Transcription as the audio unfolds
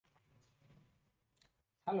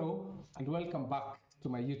Hello and welcome back to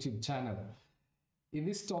my YouTube channel. In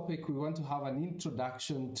this topic, we want to have an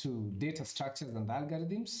introduction to data structures and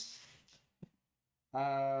algorithms.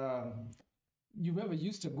 You've ever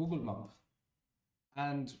used a Google map,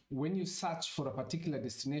 and when you search for a particular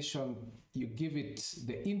destination, you give it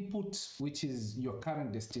the input, which is your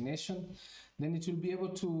current destination, then it will be able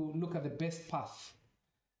to look at the best path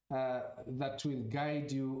that will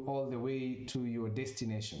guide you all the way to your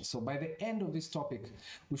destination. So by the end of this topic,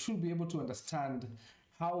 we should be able to understand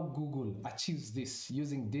how Google achieves this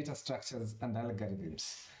using data structures and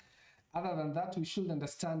algorithms. Other than that, we should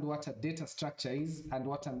understand what a data structure is and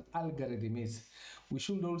what an algorithm is. We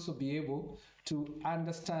should also be able to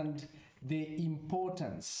understand the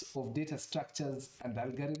importance of data structures and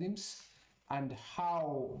algorithms and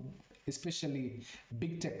how especially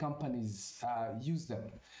big tech companies use them.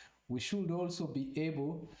 We should also be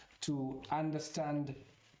able to understand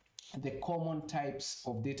the common types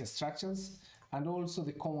of data structures and also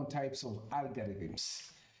the common types of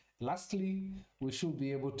algorithms. Lastly, we should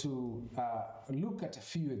be able to look at a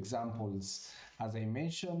few examples, as I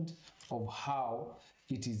mentioned, of how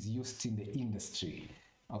it is used in the industry.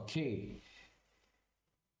 Okay.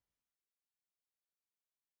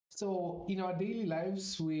 So in our daily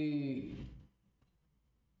lives, we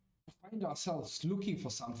find ourselves looking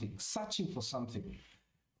for something, searching for something.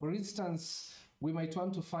 For instance, we might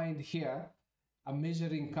want to find here a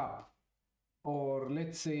measuring cup, or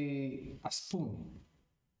let's say a spoon.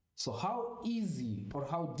 So how easy or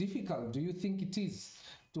how difficult do you think it is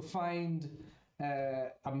to find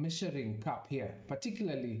a measuring cup here,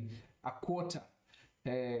 particularly a quarter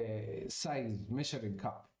size measuring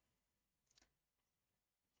cup?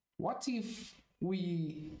 What if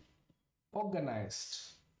we organized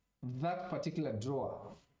that particular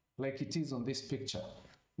drawer like it is on this picture?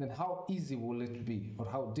 Then how easy will it be, or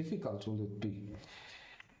how difficult will it be?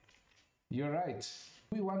 You're right.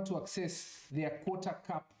 We want to access their quarter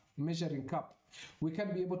cup measuring cup. We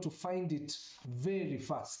can be able to find it very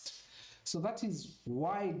fast. So that is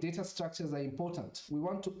why data structures are important. We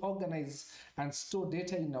want to organize and store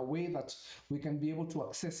data in a way that we can be able to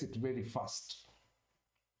access it very fast.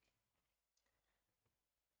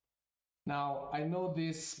 Now, I know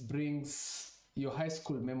this brings your high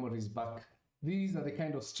school memories back. These are the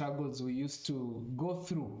kind of struggles we used to go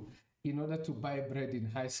through in order to buy bread in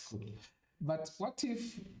high school. But what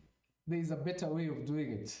if there is a better way of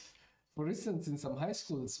doing it? For instance, in some high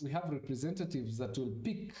schools, we have representatives that will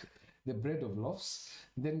pick the bread of loaves,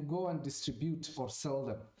 then go and distribute or sell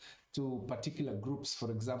them to particular groups,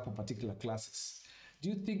 for example, particular classes. Do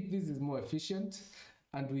you think this is more efficient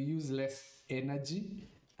and we use less energy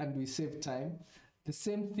and we save time? The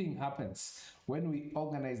same thing happens when we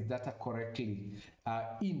organize data correctly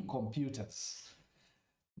in computers.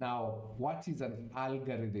 Now, what is an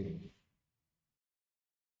algorithm?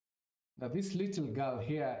 Now, this little girl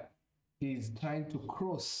here is trying to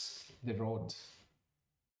cross the road.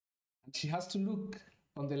 And she has to look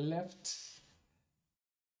on the left,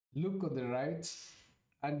 look on the right,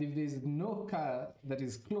 and if there is no car that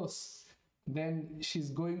is close, then she's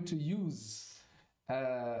going to use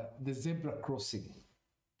the zebra crossing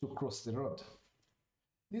to cross the road.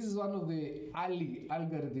 This is one of the early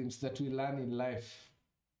algorithms that we learn in life,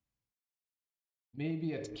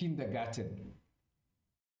 maybe at kindergarten.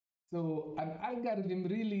 So an algorithm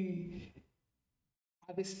really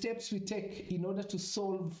are the steps we take in order to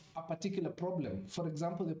solve a particular problem. For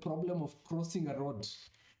example, the problem of crossing a road.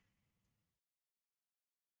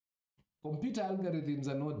 Computer algorithms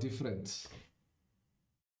are no different.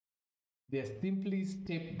 They are simply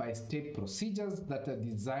step-by-step procedures that are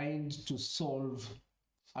designed to solve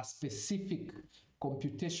a specific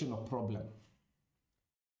computational problem.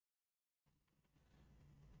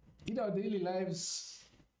 In our daily lives,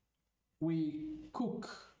 we cook,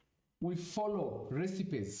 we follow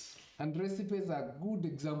recipes, and recipes are good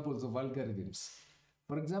examples of algorithms.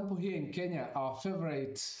 For example, here in Kenya, our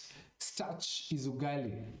favorite starch is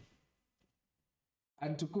ugali.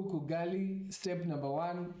 And to cook ugali, step number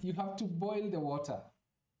one, you have to boil the water.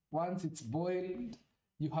 Once it's boiled,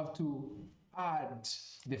 you have to add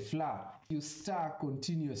the flour. You stir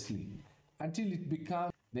continuously until it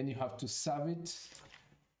becomes, then you have to serve it.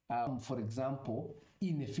 For example,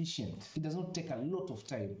 inefficient. It does not take a lot of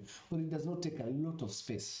time, or it does not take a lot of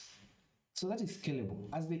space. So that is scalable.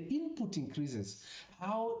 As the input increases,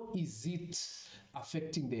 how is it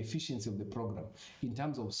affecting the efficiency of the program in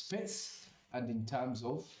terms of space and in terms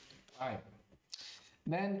of time?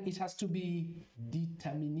 Then it has to be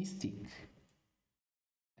deterministic.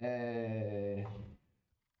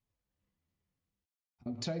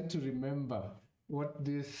 I'm trying to remember what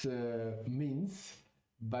this means,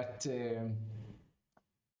 But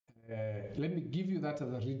let me give you that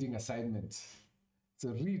as a reading assignment. So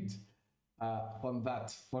read on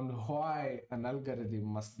that, on why an algorithm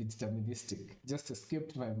must be deterministic. Just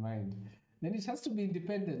escaped my mind. Then it has to be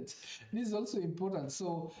independent. This is also important.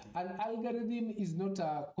 So an algorithm is not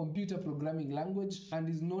a computer programming language and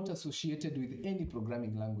is not associated with any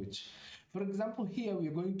programming language. For example, here we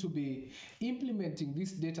are going to be implementing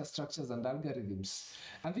these data structures and algorithms.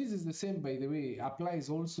 And this is the same, by the way, applies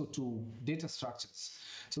also to data structures.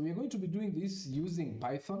 So we are going to be doing this using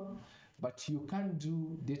Python, but you can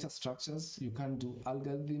do data structures, you can do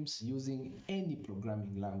algorithms using any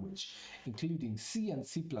programming language, including C and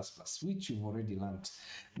C++, which you've already learned.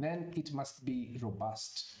 Then it must be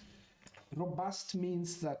robust. Robust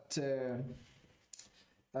means that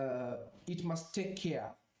it must take care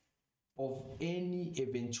of any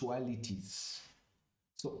eventualities.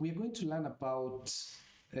 So we're going to learn about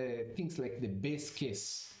things like the base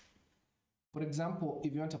case. For example,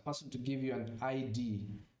 if you want a person to give you an ID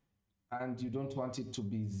and you don't want it to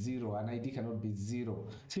be zero, an ID cannot be zero.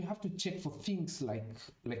 So you have to check for things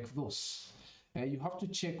like those. You have to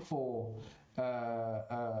check for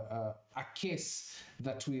a case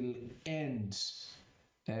that will end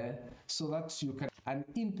so that you can, an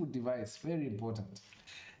input device, very important.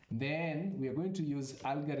 Then we are going to use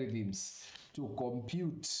algorithms to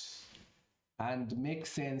compute and make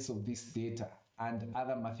sense of this data and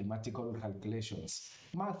other mathematical calculations.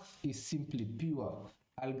 Math is simply pure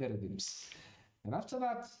algorithms. And after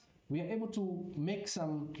that, we are able to make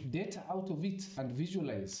some data out of it and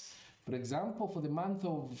visualize. For example, for the month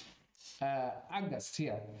of August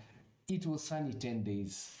here, it was sunny 10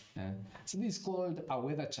 days. So this is called a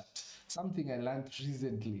weather chart, something I learned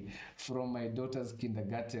recently from my daughter's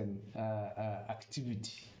kindergarten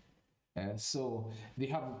activity. So they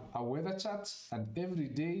have a weather chart, and every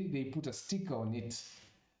day they put a sticker on it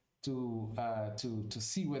to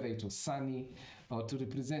see whether it was sunny, or to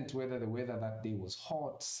represent whether the weather that day was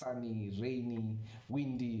hot, sunny, rainy,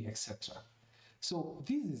 windy, etc. So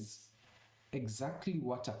this is exactly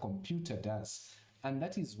what a computer does. And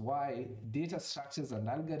that is why data structures and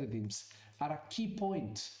algorithms are a key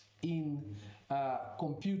point in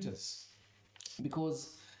computers.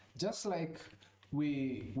 Because just like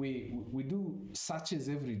we do searches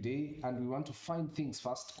every day and we want to find things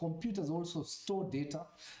fast, computers also store data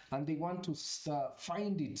and they want to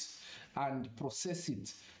find it and process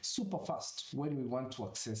it super fast when we want to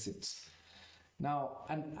access it. Now,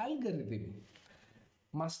 an algorithm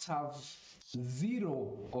must have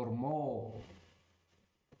 0 or more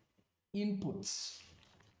inputs.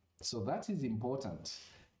 So that is important,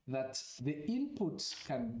 that the input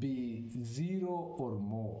can be 0 or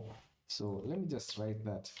more. So let me just write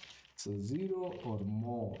that. So 0 or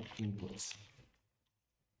more inputs.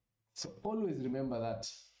 So always remember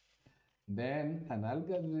that. Then an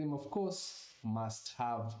algorithm, of course, must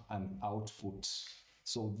have an output.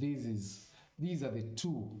 So these are the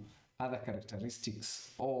two other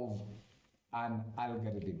characteristics of an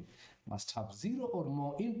algorithm. Must have 0 or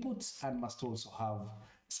more inputs and must also have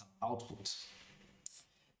some output.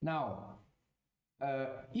 Now,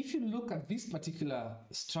 if you look at this particular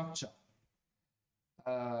structure,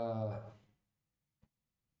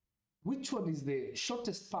 which one is the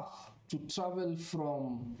shortest path to travel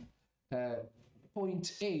from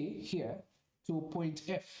point A here to point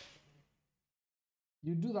F?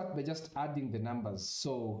 You do that by just adding the numbers.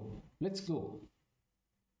 So let's go.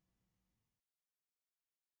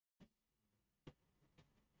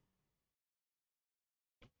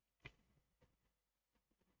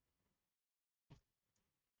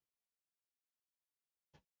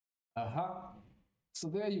 So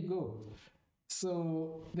there you go.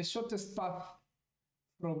 So the shortest path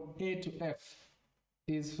from A to F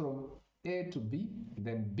is from A to B,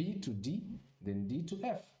 then B to D, then D to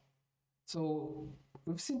F. So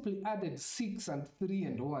we've simply added 6 and 3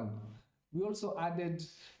 and 1. We also added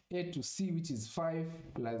A to C, which is 5,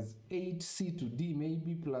 plus 8, C to D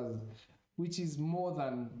maybe, plus, which is more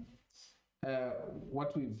than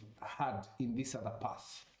what we've had in this other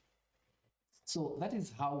path. So that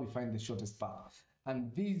is how we find the shortest path.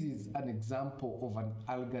 And this is an example of an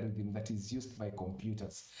algorithm that is used by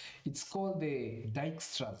computers. It's called the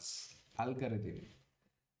Dijkstra's algorithm.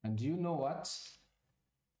 And you know what?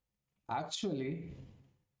 Actually,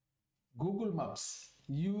 Google Maps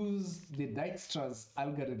use the Dijkstra's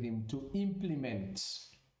algorithm to implement.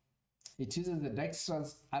 It uses the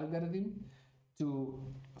Dijkstra's algorithm to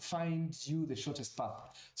find you the shortest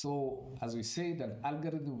path. So as we said, an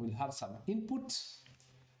algorithm will have some input.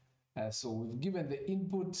 So we've given the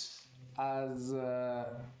input as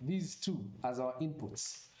these two as our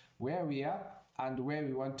inputs, where we are and where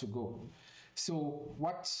we want to go. So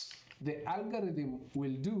what the algorithm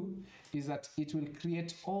will do is that it will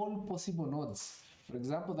create all possible nodes. For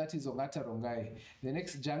example, that is Ongata Rongai. The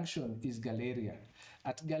next junction is Galleria.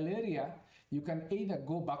 At Galleria, you can either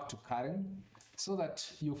go back to Karen so that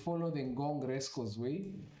you follow the Ngong Racecourse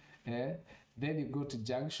way. Then you go to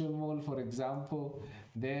Junction Mall, for example.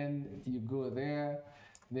 Then you go there.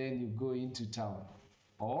 Then you go into town.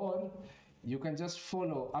 Or you can just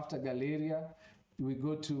follow after Galleria. We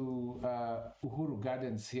go to Uhuru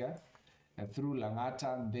Gardens here, through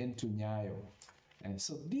Langata, and then to Nyayo. And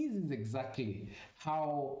so this is exactly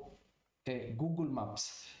how Google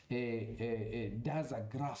Maps does a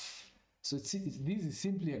graph. So this is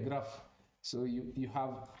simply a graph. So you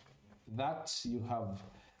have that, you have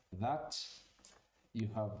that, you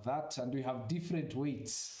have that, and we have different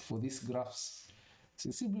weights for these graphs. So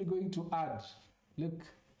you're simply going to add, look,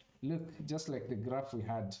 just like the graph we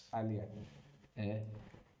had earlier.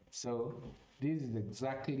 So this is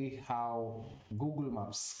exactly how Google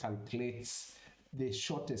Maps calculates the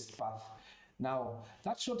shortest path. Now,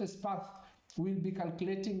 that shortest path will be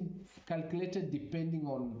calculated depending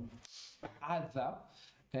on other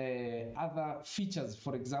features,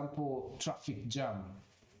 for example, traffic jam,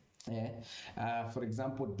 for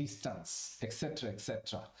example, distance, etc.,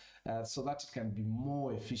 so that it can be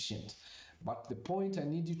more efficient. But the point I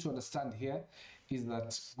need you to understand here is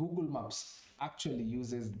that Google Maps actually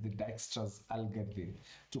uses the Dijkstra's algorithm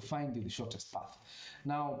to find the shortest path.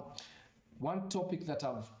 Now, one topic that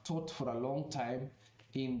I've taught for a long time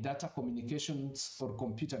in data communications or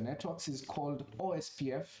computer networks is called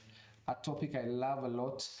OSPF, a topic I love a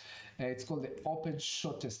lot. It's called the Open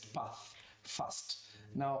Shortest Path FAST.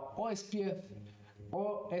 Now, OSPF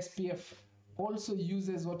also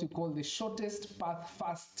uses what we call the Shortest Path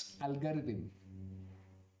FAST algorithm,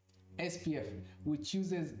 SPF, which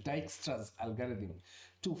uses Dijkstra's algorithm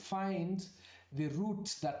to find the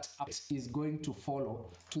route that is going to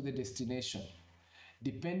follow to the destination,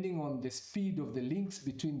 depending on the speed of the links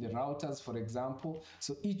between the routers, for example.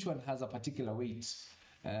 So each one has a particular weight,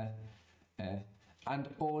 and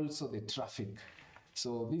also the traffic.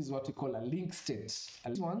 So this is what we call a link state.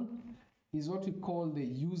 And this one is what we call the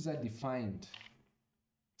user defined.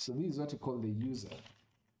 So this is what we call the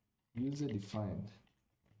user defined.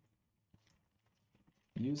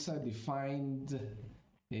 User defined,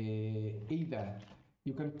 either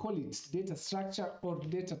you can call it data structure or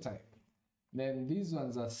data type. Then these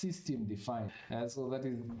ones are system defined. So that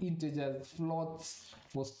is integers, floats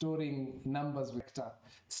for storing numbers with vector,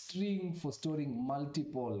 string for storing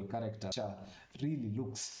multiple characters. Really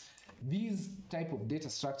looks. These type of data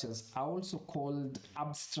structures are also called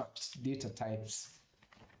abstract data types.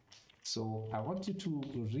 So I want you to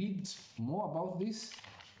read more about this.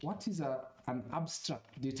 What is an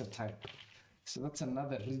abstract data type? So that's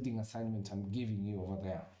another reading assignment I'm giving you over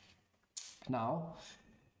there. Now,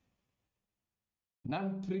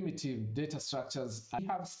 non-primitive data structures. We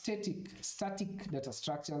have static data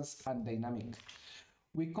structures and dynamic.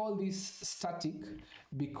 We call this static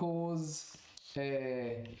because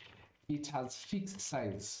it has fixed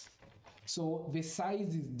size. So the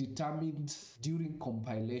size is determined during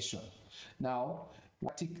compilation. Now,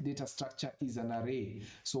 static data structure is an array.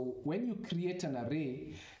 So when you create an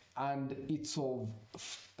array and it's of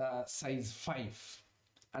size 5,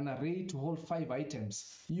 an array to hold 5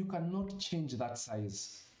 items, you cannot change that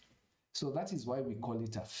size. So that is why we call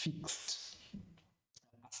it a fixed,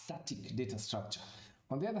 static data structure.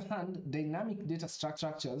 On the other hand, dynamic data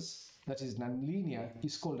structures, that is nonlinear,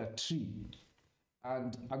 is called a tree.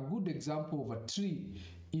 And a good example of a tree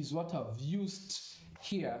is what I've used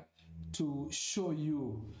here to show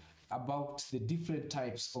you about the different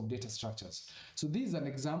types of data structures. So this is an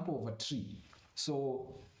example of a tree.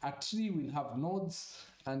 So a tree will have nodes,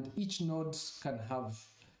 and each node can have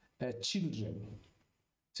children.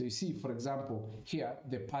 So you see, for example, here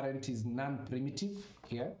the parent is non-primitive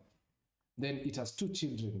here. Then it has 2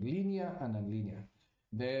 children, linear and nonlinear.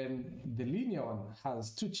 Then the linear one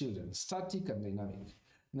has 2 children, static and dynamic.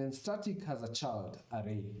 And then static has a child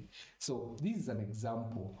array. So this is an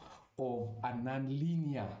example of a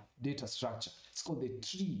nonlinear data structure. It's called the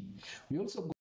tree. We also